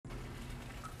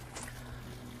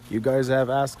You guys have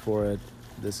asked for it.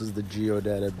 This is the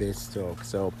Geodatabase talk.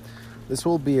 So this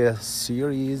will be a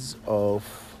series of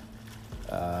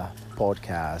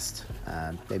podcast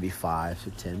and maybe 5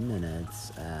 to 10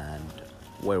 minutes, and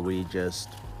where we just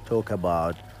talk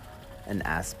about an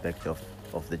aspect of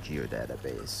the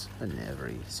Geodatabase in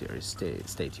every series.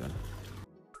 Stay tuned.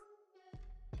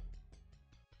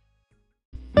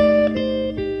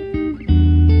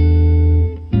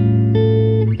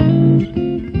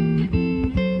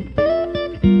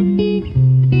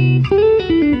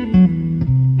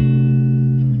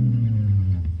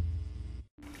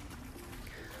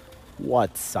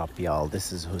 What's up, y'all?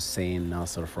 This is Hussein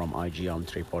Nasser from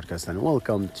IG3 Podcast, and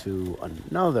welcome to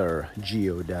another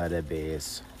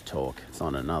Geodatabase talk. It's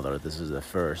not another. This is the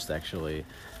first, actually.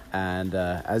 And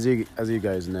as you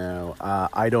guys know,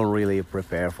 I don't really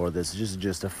prepare for this. It's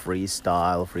just a free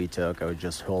talk. I would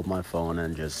just hold my phone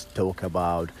and just talk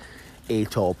about a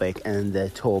topic, and the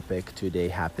topic today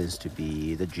happens to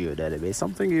be the Geodatabase,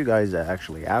 something you guys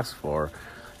actually asked for.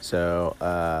 So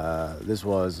this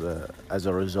was as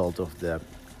a result of the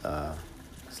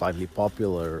slightly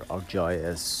popular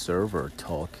ArcGIS server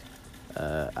talk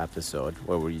episode,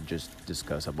 where we just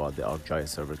discuss about the ArcGIS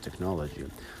server technology.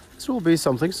 This will be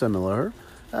something similar,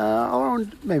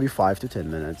 around maybe 5 to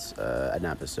 10 minutes an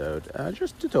episode,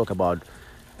 just to talk about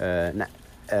an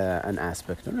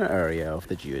aspect or an area of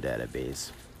the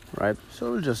Geodatabase, right?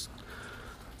 So we'll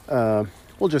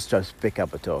just pick a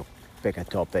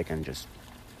topic and just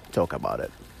talk about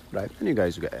it, right? And you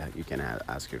guys, you can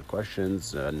ask your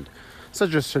questions and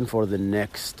suggestion for the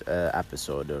next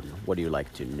episode. Or what do you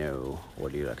like to know?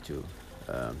 What do you like to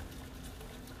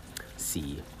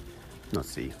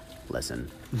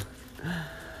listen?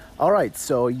 All right,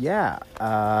 so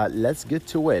let's get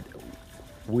to it.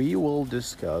 We will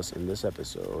discuss in this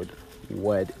episode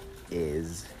what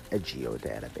is a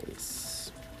geodatabase.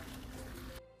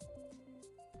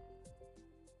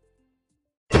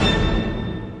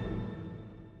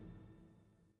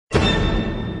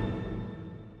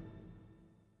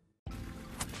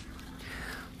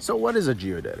 So what is a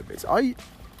geodatabase? I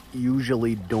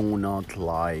usually do not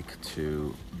like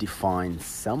to define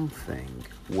something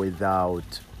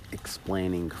without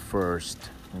explaining first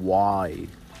why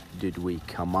did we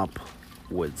come up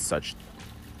with such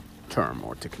term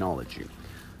or technology.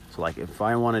 So like if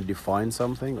I want to define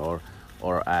something or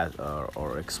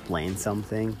explain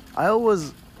something, I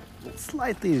always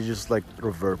slightly just like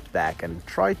revert back and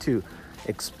try to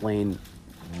explain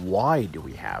why do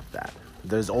we have that.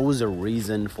 There's always a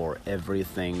reason for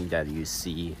everything that you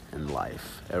see in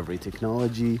life. Every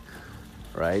technology,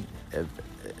 right,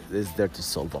 is there to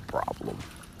solve a problem.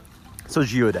 So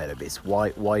geodatabase,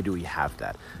 why do we have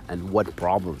that? And what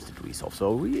problems did we solve?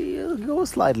 So we go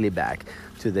slightly back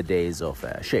to the days of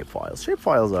shapefiles.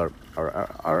 Shapefiles are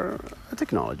a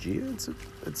technology.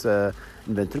 It's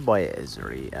invented by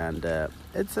Esri, and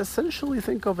it's essentially,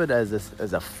 think of it as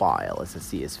a file. It's a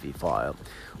CSV file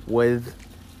with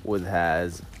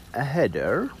has a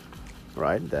header,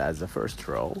 right? That has the first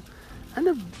row,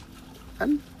 and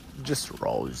just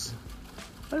rows.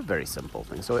 A very simple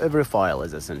thing. So every file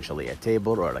is essentially a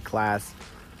table or a class.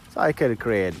 So I could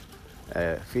create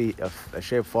a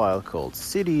shapefile called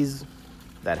cities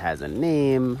that has a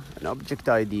name, an object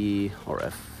ID, or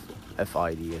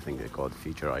FID, I think they called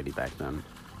feature ID back then,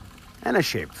 and a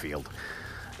shape field.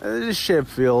 This shape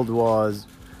field was,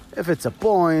 if it's a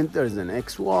point, there's an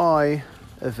XY.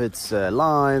 If it's a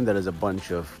line, there is a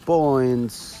bunch of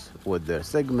points with their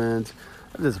segment.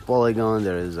 If there's a polygon,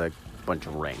 there is a bunch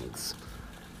of rings.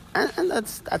 And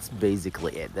that's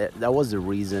basically it. That was the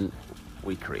reason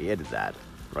we created that,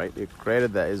 right?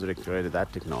 Esri created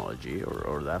that technology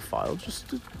or that file.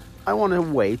 I want a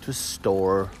way to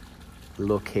store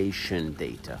location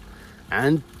data.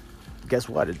 And guess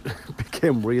what? It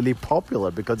became really popular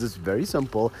because it's very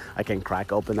simple. I can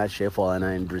crack open that shapefile and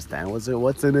I understand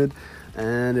what's in it.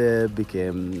 And it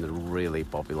became really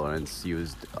popular and it's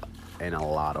used in a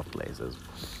lot of places.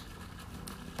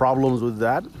 Problems with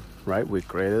that, right? We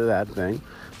created that thing,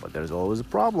 but there's always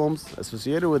problems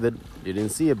associated with it. You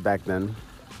didn't see it back then,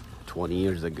 20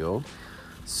 years ago.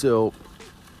 So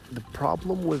the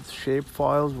problem with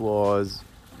shapefiles was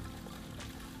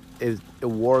it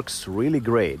works really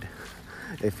great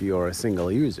if you're a single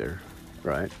user,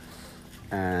 right?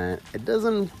 And it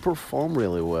doesn't perform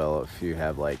really well if you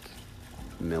have like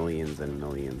millions and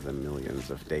millions and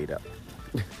millions of data.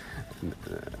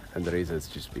 And the reason is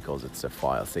just because it's a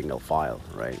single file,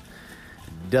 right?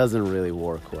 It doesn't really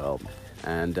work well.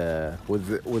 And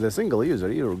with a single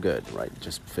user, you're good, right?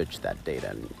 Just fetch that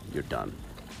data and you're done.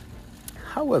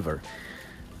 However,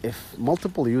 if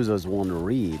multiple users want to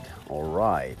read or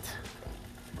write,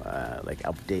 like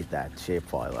update that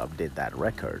shapefile, update that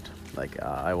record. Like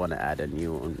I want to add a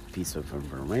new piece of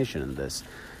information in this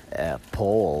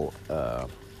poll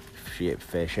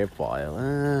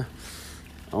shapefile.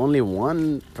 Only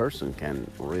one person can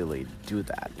really do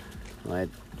that, right?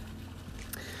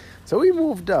 So we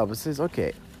moved up. It says,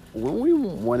 okay, when we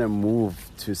want to move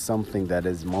to something that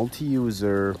is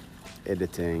multi-user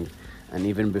editing, and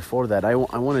even before that, I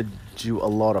want to do a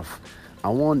lot of, I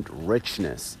want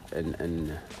richness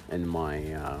in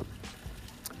my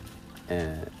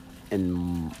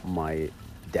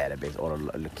database or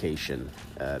a location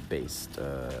based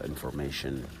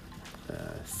information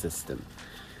system.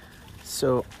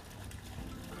 So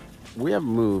we have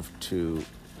moved to,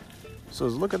 so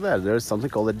look at that, there's something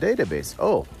called a database.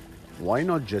 Oh, why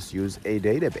not just use a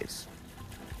database,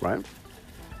 right?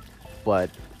 But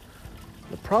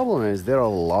the problem is there are a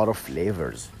lot of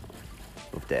flavors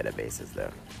of databases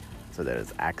there. So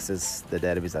there's Access, the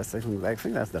database. I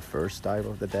think that's the first type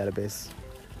of the database.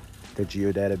 The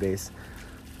Geodatabase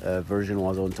version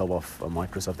was on top of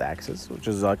Microsoft Access, which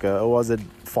is like it was a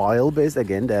file-based,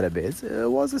 again, database. It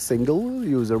was a single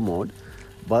user mode,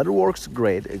 but it works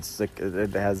great. It's like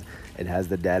it has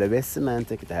the database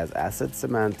semantic, it has asset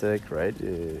semantic, right?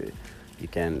 You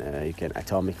can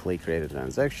atomically create a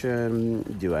transaction,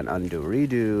 do an undo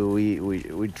redo.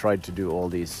 We tried to do all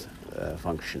these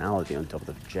functionality on top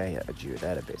of the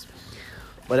Geodatabase,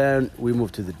 but then we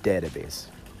moved to the database,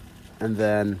 and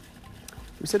then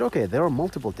we said, okay, there are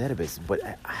multiple databases, but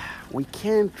we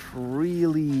can't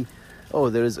really. Oh,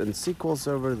 there's in SQL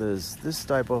Server, there's this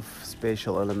type of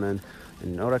spatial element.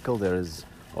 In Oracle, there's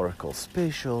Oracle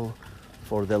Spatial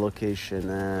for the location,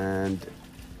 and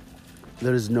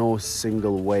there is no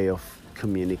single way of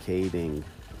communicating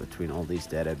between all these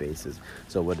databases.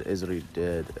 So what Esri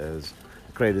did is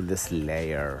created this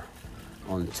layer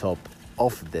on top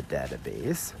of the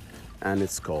database, and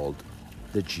it's called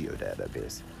the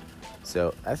Geodatabase.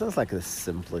 So that's just like the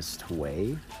simplest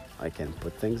way I can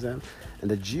put things in.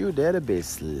 And the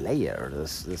Geodatabase layer,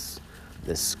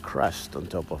 this crust on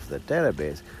top of the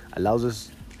database, allows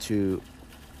us to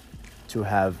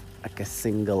have like a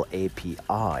single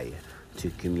API to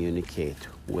communicate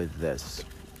with this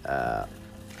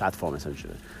platform,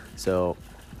 essentially. So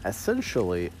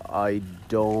essentially,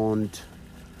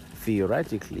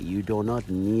 theoretically, you do not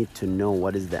need to know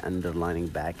what is the underlying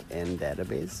back-end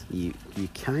database. You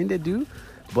kind of do,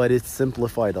 but it's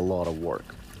simplified a lot of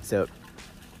work. So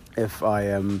if I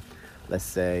am, let's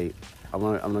say, I'm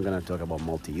not going to talk about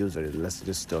multi-user. Let's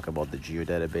just talk about the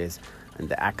Geodatabase and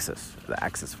the Access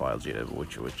file,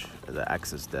 which the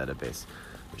Access database,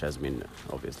 which has been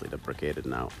obviously deprecated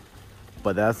now.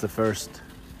 But that's the first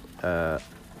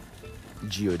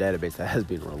Geodatabase that has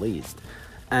been released.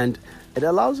 And it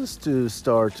allows us to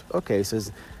start, okay, so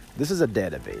this is a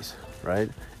database,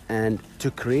 right? And to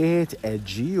create a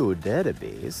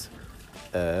Geodatabase,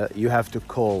 you have to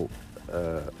call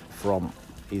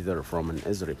either from an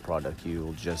Esri product,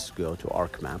 you'll just go to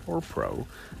ArcMap or Pro,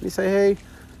 and you say, hey,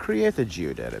 create a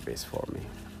Geodatabase for me.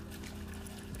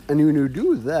 And when you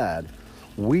do that,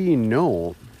 we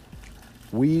know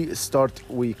we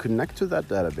connect to that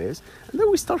database, and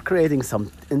then we start creating some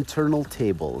internal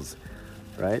tables,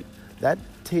 right?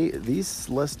 These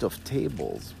list of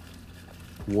tables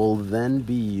will then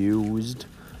be used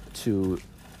to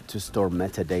store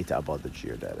metadata about the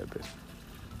Geodatabase.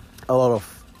 A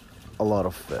lot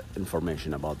of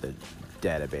information about the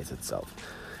database itself.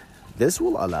 This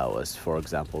will allow us, for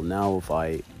example, now if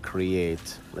I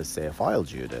create, let's say, a file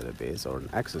Geodatabase or an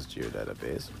Access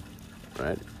Geodatabase,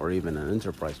 right, or even an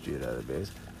enterprise Geodatabase,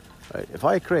 right? If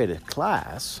I create a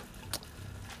class,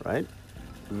 right,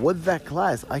 with that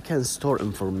class, I can store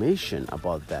information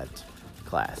about that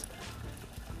class,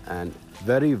 and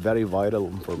very, very vital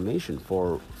information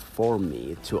for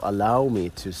me to allow me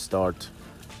to start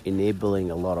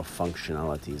enabling a lot of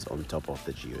functionalities on top of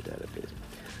the Geodatabase,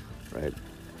 right?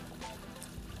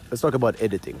 Let's talk about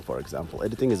editing, for example.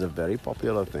 Editing is a very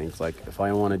popular thing. It's like if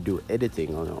I want to do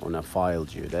editing on a file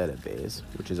Geodatabase,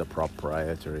 which is a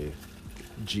proprietary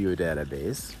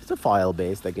Geodatabase, it's a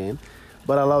file-based again,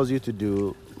 but allows you to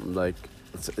do like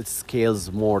it scales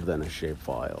more than a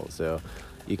shapefile. So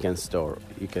you can store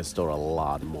a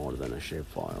lot more than a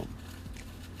shapefile.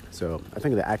 So I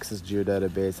think the Access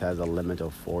Geodatabase has a limit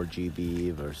of 4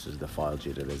 GB versus the file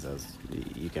Geodatabase has,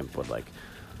 you can put like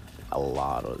a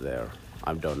lot of there.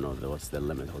 I don't know what's the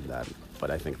limit on that, but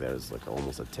I think there's like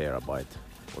almost a terabyte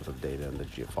worth of data in the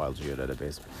file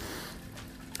Geodatabase.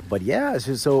 But yeah,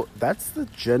 so that's the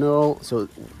general. So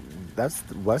that's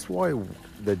why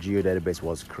the geodatabase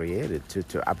was created,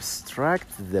 to abstract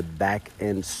the back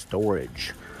end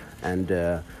storage, and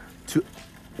to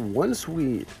once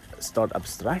we start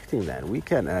abstracting that, we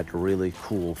can add really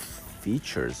cool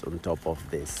features on top of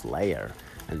this layer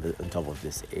and on top of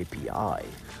this API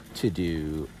to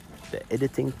do the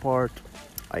editing part.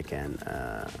 I can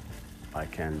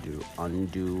do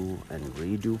undo and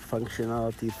redo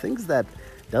functionality, things that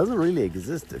doesn't really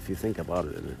exist if you think about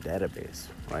it in a database,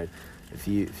 right? If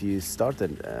you start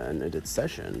an edit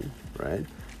session, right,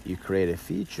 you create a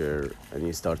feature and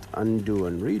you start undo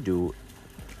and redo.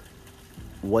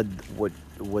 What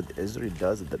Esri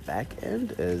does at the back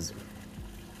end is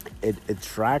it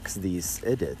tracks these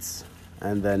edits,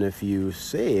 and then if you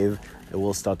save, it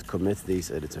will start to commit these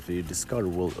edits. If you discard,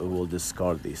 it will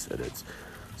discard these edits.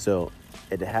 So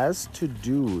it has to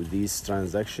do these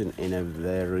transactions in a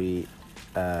very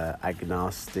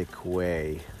agnostic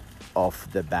way of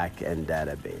the back-end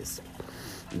database.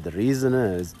 And the reason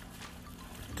is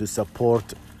to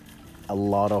support a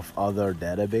lot of other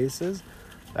databases.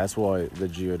 That's why the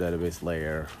geodatabase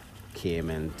layer came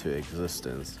into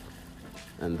existence,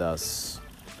 and thus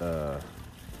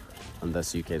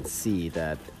you can see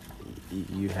that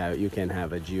you can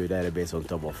have a geodatabase on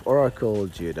top of Oracle,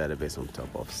 geodatabase on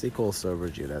top of SQL Server,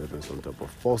 geodatabase on top of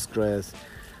Postgres,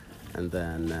 and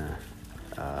then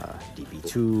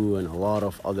DB2 and a lot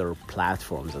of other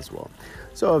platforms as well.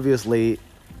 So obviously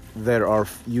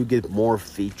you get more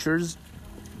features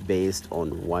based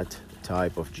on what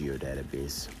type of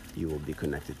geodatabase you will be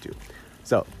connected to.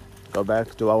 So go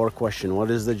back to our question. What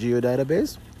is the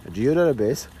geodatabase? A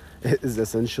geodatabase is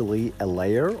essentially a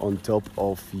layer on top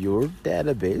of your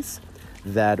database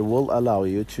that will allow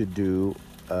you to do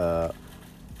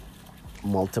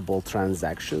multiple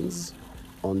transactions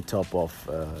on top of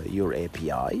your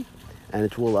API, and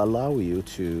it will allow you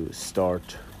to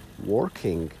start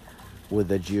working with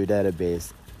the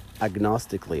geodatabase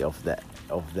agnostically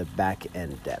of the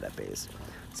back-end database.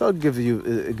 So it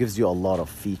gives you a lot of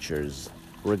features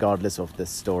regardless of the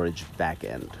storage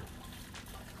back-end.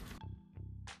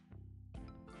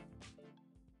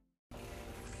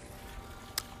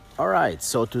 All right,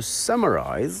 so to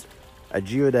summarize, a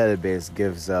geodatabase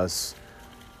gives us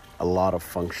a lot of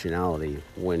functionality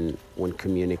when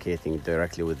communicating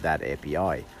directly with that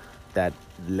API. That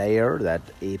layer, that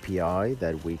API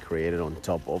that we created on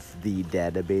top of the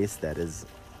database, that is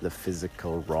the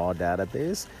physical raw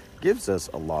database, gives us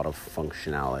a lot of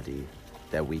functionality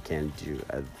that we can do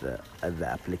at the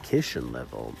application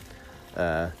level.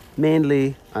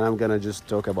 Mainly, and I'm gonna just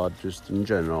talk about just in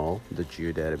general the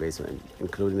geodatabase,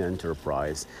 including the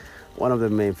enterprise. One of the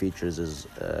main features is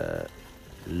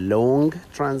long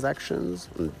transactions,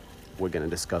 and we're gonna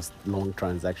discuss long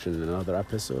transactions in another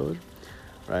episode,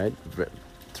 right?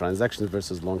 Transactions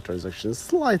versus long transactions,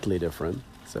 slightly different.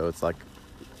 So it's like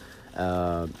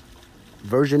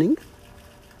versioning.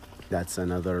 That's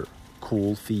another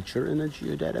cool feature in a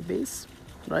geodatabase,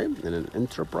 right? In an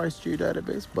enterprise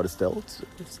geodatabase, but it's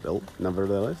still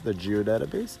nevertheless the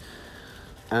geodatabase.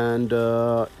 And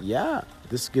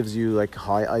this gives you like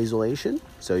high isolation,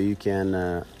 so you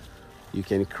can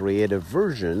create a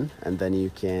version, and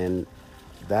then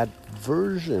that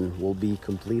version will be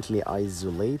completely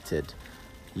isolated.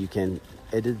 You can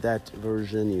edit that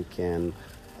version, you can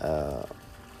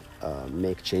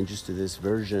make changes to this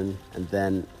version, and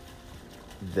then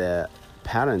the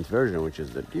parent version, which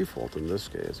is the default in this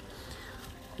case,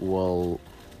 will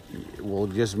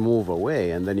just move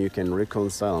away, and then you can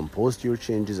reconcile and post your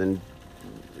changes. And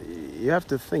you have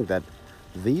to think that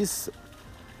these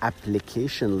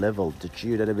application level, the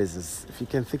geodatabase is, if you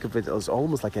can think of it as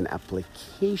almost like an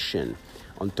application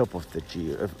on top of the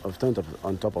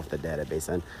on top of the database,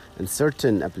 and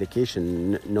certain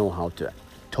applications know how to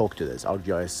talk to this.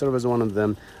 ArcGIS Server is one of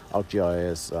them.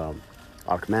 ArcGIS,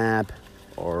 ArcMap,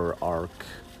 or Arc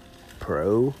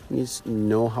Pro needs to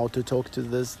know how to talk to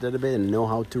this database and know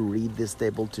how to read this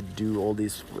table to do all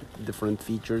these different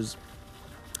features.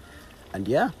 And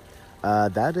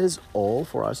that is all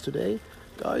for us today,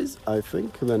 guys. I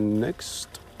think the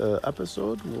next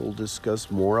episode we'll discuss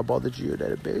more about the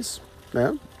geodatabase.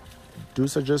 Do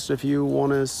suggest if you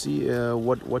want to see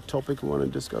what topic we want to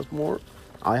discuss more.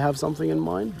 I have something in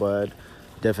mind, but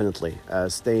definitely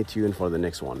stay tuned for the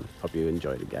next one. Hope you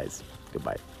enjoyed it, guys.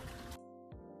 Goodbye.